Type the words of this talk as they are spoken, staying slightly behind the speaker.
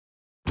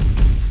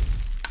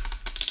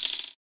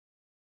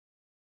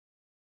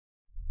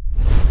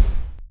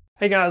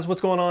Hey guys, what's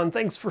going on?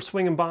 Thanks for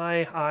swinging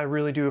by. I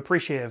really do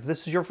appreciate it. If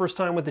this is your first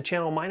time with the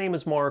channel, my name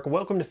is Mark.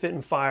 Welcome to Fit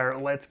and Fire.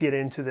 Let's get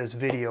into this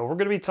video. We're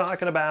going to be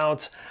talking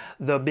about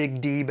the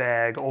Big D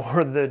bag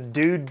or the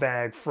Dude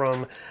bag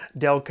from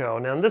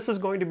Delco. Now, this is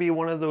going to be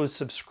one of those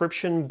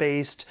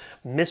subscription-based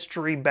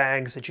mystery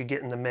bags that you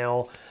get in the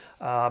mail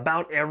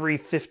about every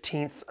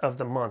 15th of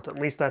the month. At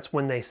least that's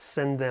when they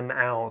send them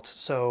out.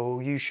 So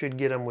you should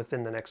get them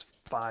within the next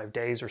 5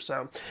 days or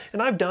so.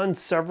 And I've done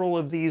several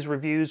of these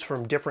reviews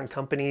from different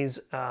companies,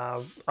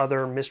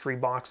 other mystery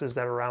boxes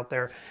that are out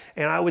there.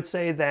 And I would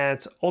say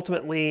that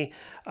ultimately,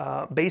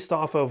 based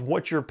off of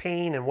what you're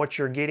paying and what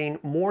you're getting,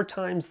 more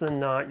times than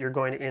not, you're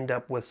going to end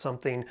up with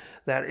something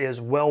that is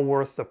well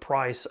worth the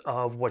price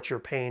of what you're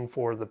paying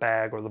for the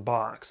bag or the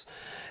box.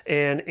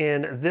 And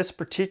in this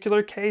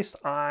particular case,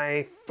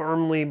 I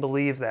firmly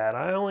believe that.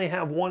 I only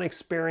have one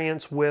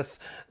experience with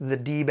the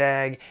D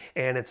bag,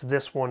 and it's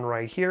this one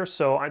right here.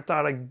 So I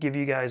thought I'd give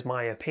you guys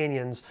my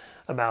opinions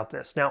about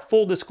this. Now,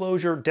 full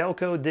disclosure,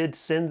 Delco did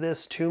send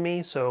this to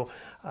me, so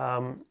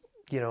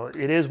you know,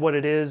 it is what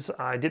it is.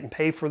 I didn't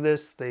pay for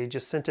this. They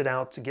just sent it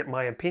out to get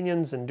my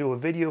opinions and do a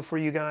video for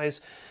you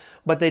guys.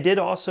 But they did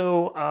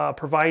also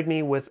provide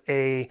me with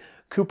a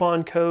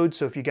coupon code.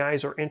 So if you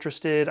guys are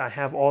interested, I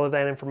have all of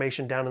that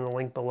information down in the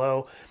link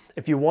below.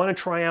 If you want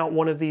to try out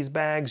one of these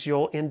bags,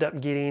 you'll end up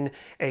getting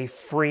a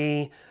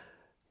free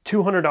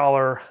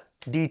 $200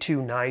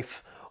 D2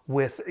 knife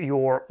with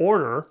your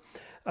order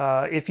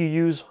if you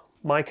use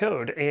my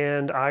code,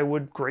 and I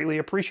would greatly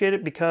appreciate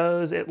it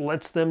because it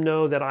lets them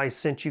know that I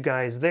sent you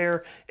guys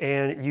there,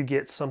 and you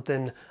get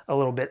something a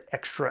little bit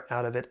extra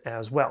out of it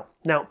as well.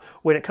 Now,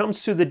 when it comes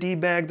to the D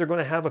bag, they're going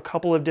to have a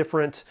couple of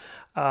different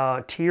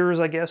tiers,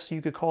 I guess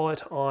you could call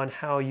it, on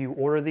how you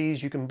order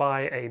these. You can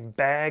buy a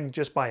bag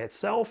just by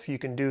itself. You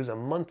can do the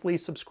monthly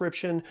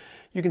subscription.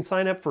 You can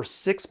sign up for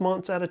 6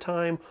 months at a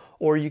time,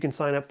 or you can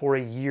sign up for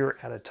a year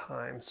at a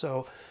time.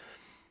 So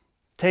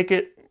take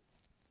it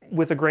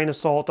with a grain of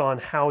salt on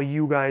how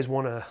you guys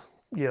want to,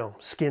 you know,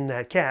 skin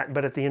that cat.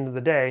 But at the end of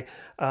the day,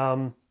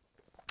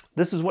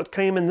 this is what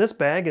came in this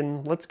bag,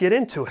 and let's get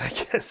into it, I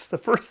guess. The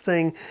first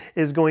thing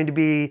is going to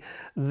be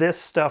this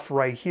stuff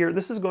right here.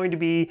 This is going to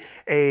be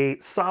a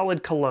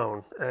solid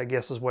cologne, I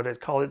guess is what it's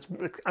called.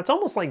 It's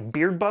almost like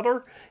beard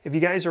butter, if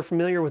you guys are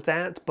familiar with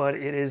that, but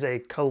it is a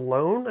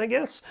cologne, I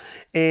guess.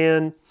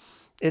 And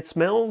it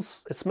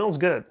smells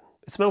good.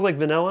 It smells like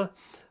vanilla.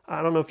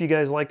 I don't know if you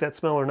guys like that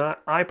smell or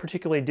not. I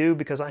particularly do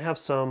because I have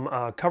some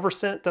cover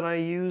scent that I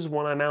use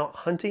when I'm out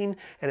hunting,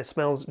 and it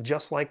smells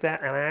just like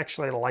that, and I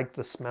actually like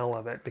the smell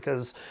of it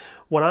because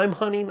when I'm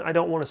hunting, I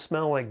don't want to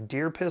smell like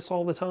deer piss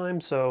all the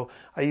time, so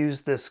I use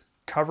this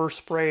cover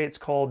spray. It's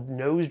called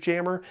Nose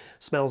Jammer.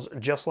 Smells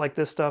just like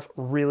this stuff.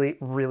 Really,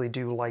 really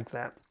do like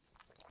that.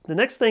 The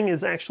next thing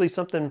is actually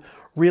something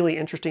really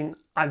interesting.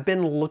 I've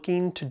been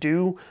looking to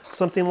do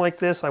something like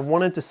this. I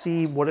wanted to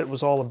see what it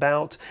was all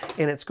about,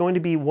 and it's going to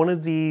be one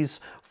of these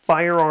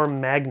firearm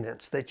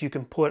magnets that you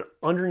can put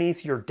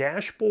underneath your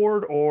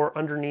dashboard or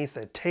underneath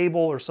a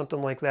table or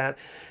something like that.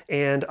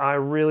 And I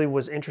really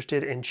was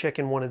interested in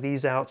checking one of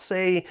these out.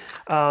 Say,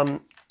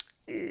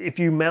 if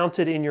you mount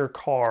it in your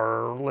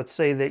car, let's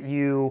say that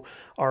you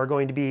are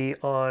going to be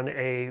on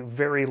a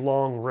very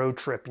long road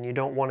trip and you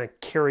don't want to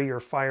carry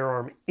your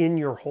firearm in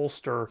your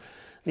holster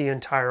the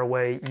entire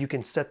way, you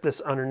can set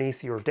this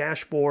underneath your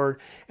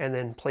dashboard and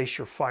then place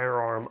your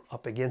firearm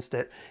up against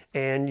it.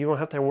 And you don't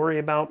have to worry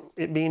about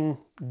it being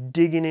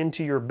digging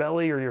into your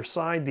belly or your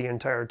side the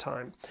entire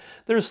time.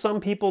 There's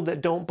some people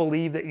that don't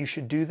believe that you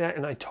should do that,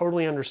 and I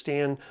totally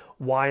understand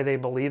why they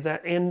believe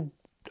that. And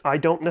I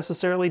don't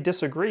necessarily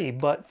disagree,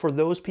 but for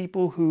those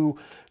people who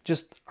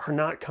just are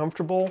not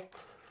comfortable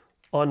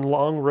on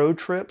long road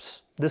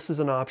trips, this is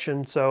an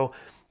option. So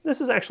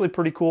this is actually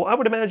pretty cool. I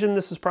would imagine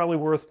this is probably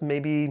worth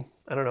maybe,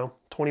 I don't know,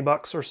 20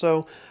 bucks or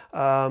so.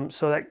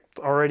 So that's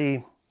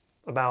already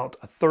about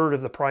a third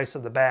of the price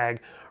of the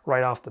bag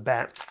right off the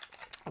bat.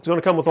 It's going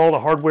to come with all the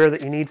hardware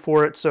that you need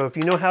for it. So if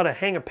you know how to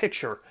hang a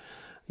picture,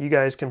 you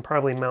guys can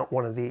probably mount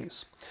one of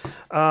these.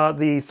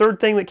 The third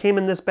thing that came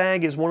in this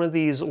bag is one of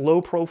these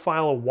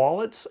low-profile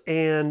wallets,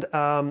 and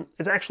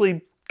it's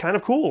actually kind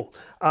of cool.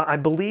 I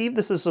believe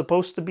this is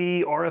supposed to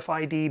be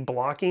RFID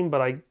blocking,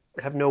 but I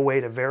have no way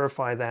to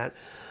verify that.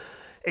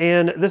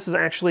 And this is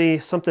actually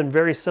something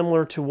very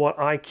similar to what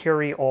I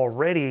carry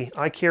already.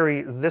 I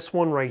carry this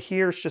one right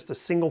here. It's just a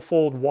single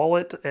fold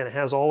wallet, and it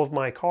has all of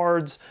my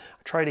cards.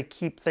 I try to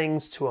keep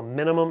things to a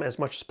minimum as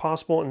much as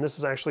possible, and this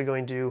is actually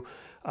going to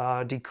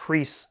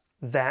decrease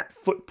that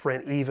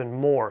footprint even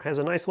more. It has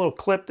a nice little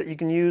clip that you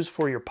can use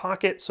for your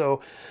pocket,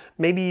 so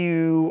maybe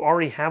you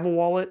already have a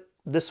wallet.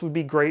 This would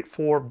be great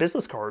for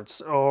business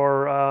cards,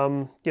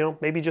 or you know,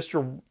 maybe just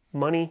your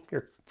money,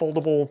 your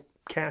foldable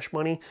cash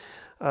money.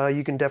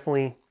 You can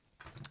definitely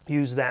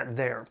use that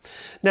there.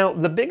 Now,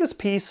 the biggest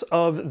piece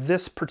of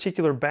this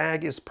particular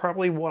bag is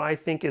probably what I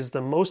think is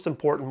the most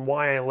important,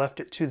 why I left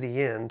it to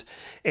the end,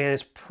 and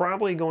it's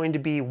probably going to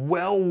be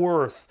well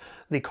worth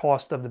the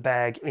cost of the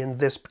bag in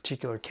this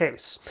particular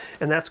case,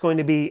 and that's going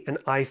to be an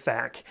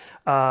IFAK.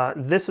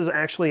 This is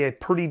actually a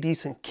pretty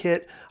decent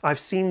kit. I've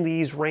seen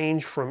these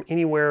range from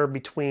anywhere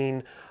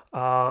between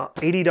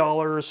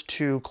 $80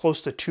 to close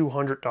to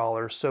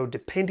 $200, so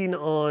depending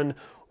on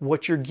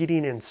what you're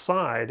getting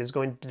inside is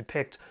going to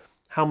depict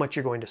how much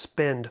you're going to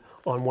spend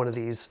on one of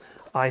these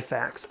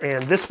IFAKs.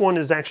 And this one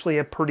is actually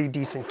a pretty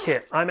decent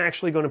kit. I'm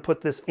actually going to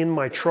put this in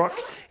my truck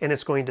and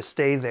it's going to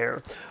stay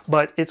there.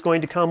 But it's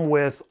going to come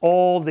with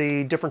all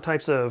the different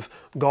types of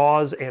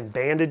gauze and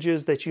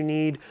bandages that you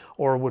need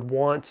or would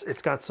want.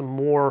 It's got some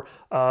more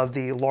of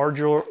the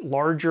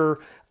larger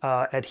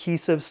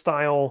adhesive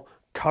style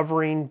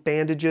covering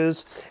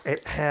bandages.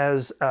 It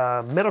has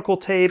medical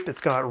tape,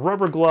 it's got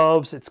rubber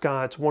gloves, it's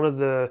got one of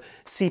the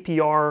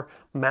CPR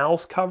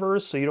mouth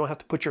covers, so you don't have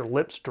to put your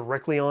lips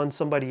directly on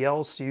somebody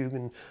else. You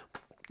can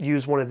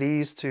use one of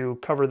these to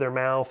cover their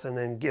mouth and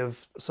then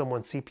give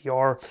someone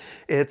CPR.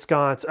 It's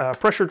got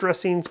pressure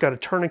dressing, it's got a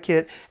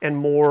tourniquet, and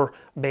more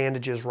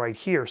bandages right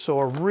here. So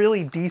a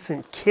really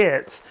decent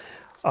kit,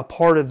 a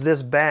part of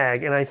this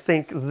bag, and I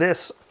think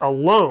this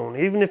alone,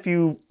 even if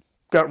you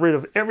got rid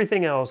of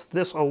everything else,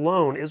 this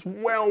alone is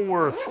well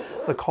worth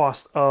the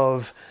cost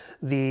of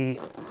the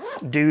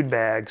dude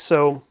bag.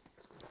 So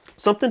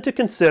something to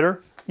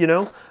consider, you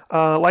know.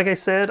 Like I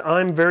said,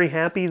 I'm very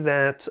happy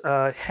that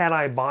had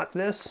I bought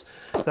this,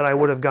 that I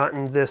would have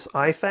gotten this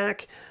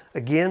IFAK.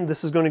 Again,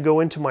 this is going to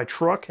go into my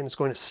truck and it's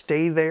going to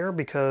stay there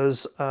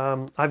because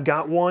I've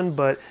got one,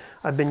 but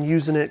I've been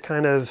using it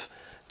kind of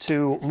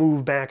to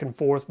move back and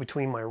forth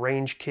between my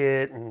range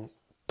kit and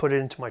put it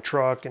into my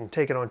truck and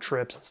take it on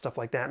trips and stuff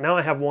like that. Now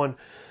I have one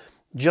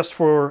just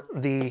for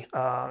the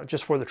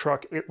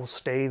truck. It will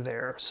stay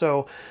there.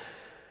 So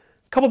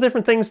a couple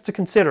different things to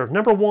consider.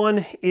 Number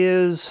one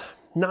is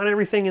not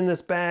everything in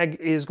this bag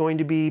is going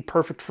to be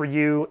perfect for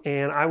you,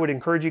 and I would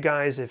encourage you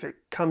guys, if it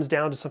comes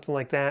down to something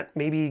like that,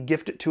 maybe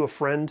gift it to a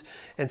friend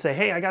and say,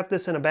 hey, I got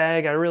this in a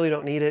bag, I really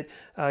don't need it.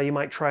 You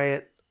might try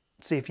it,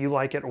 see if you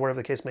like it or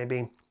whatever the case may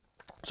be.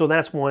 So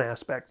that's one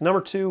aspect. Number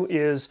two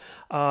is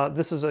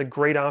this is a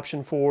great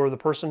option for the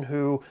person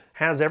who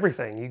has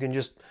everything. You can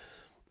just,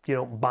 you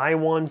know, buy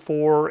one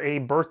for a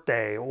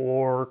birthday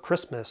or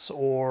Christmas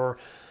or,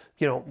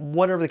 you know,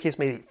 whatever the case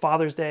may be.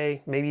 Father's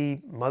Day,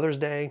 maybe Mother's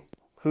Day,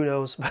 who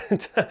knows?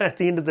 But at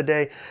the end of the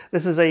day,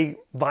 this is a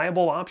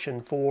viable option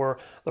for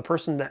the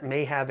person that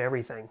may have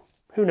everything.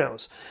 Who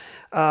knows?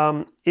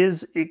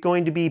 Is it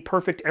going to be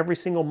perfect every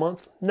single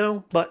month?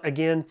 No, but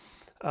again,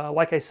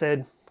 like I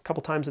said, a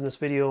couple times in this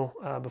video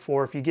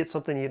before, if you get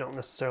something you don't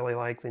necessarily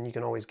like, then you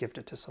can always gift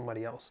it to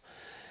somebody else.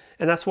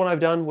 And that's what I've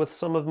done with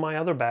some of my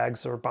other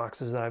bags or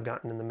boxes that I've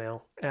gotten in the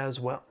mail as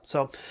well.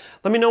 So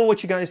let me know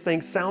what you guys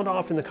think. Sound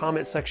off in the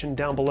comment section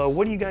down below.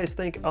 What do you guys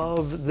think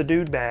of the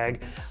dude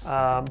bag?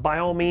 By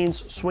all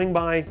means, swing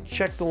by,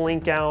 check the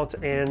link out,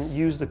 and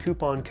use the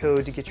coupon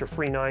code to get your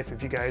free knife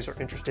if you guys are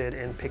interested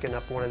in picking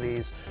up one of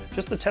these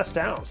just to test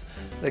out.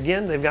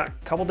 Again, they've got a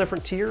couple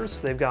different tiers.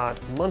 They've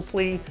got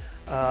monthly,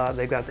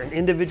 they've got an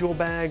individual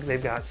bag,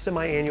 they've got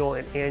semi-annual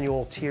and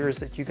annual tiers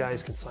that you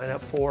guys can sign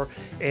up for,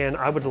 and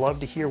I would love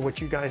to hear what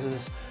you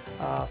guys'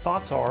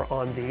 thoughts are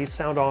on these.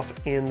 Sound off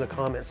in the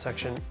comment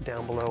section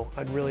down below.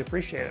 I'd really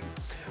appreciate it.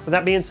 With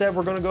that being said,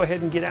 we're going to go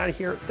ahead and get out of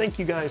here. Thank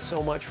you guys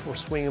so much for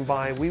swinging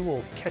by. We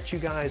will catch you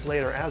guys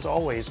later. As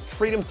always,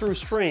 freedom through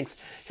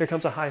strength. Here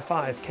comes a high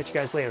five. Catch you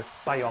guys later.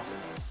 Bye, y'all.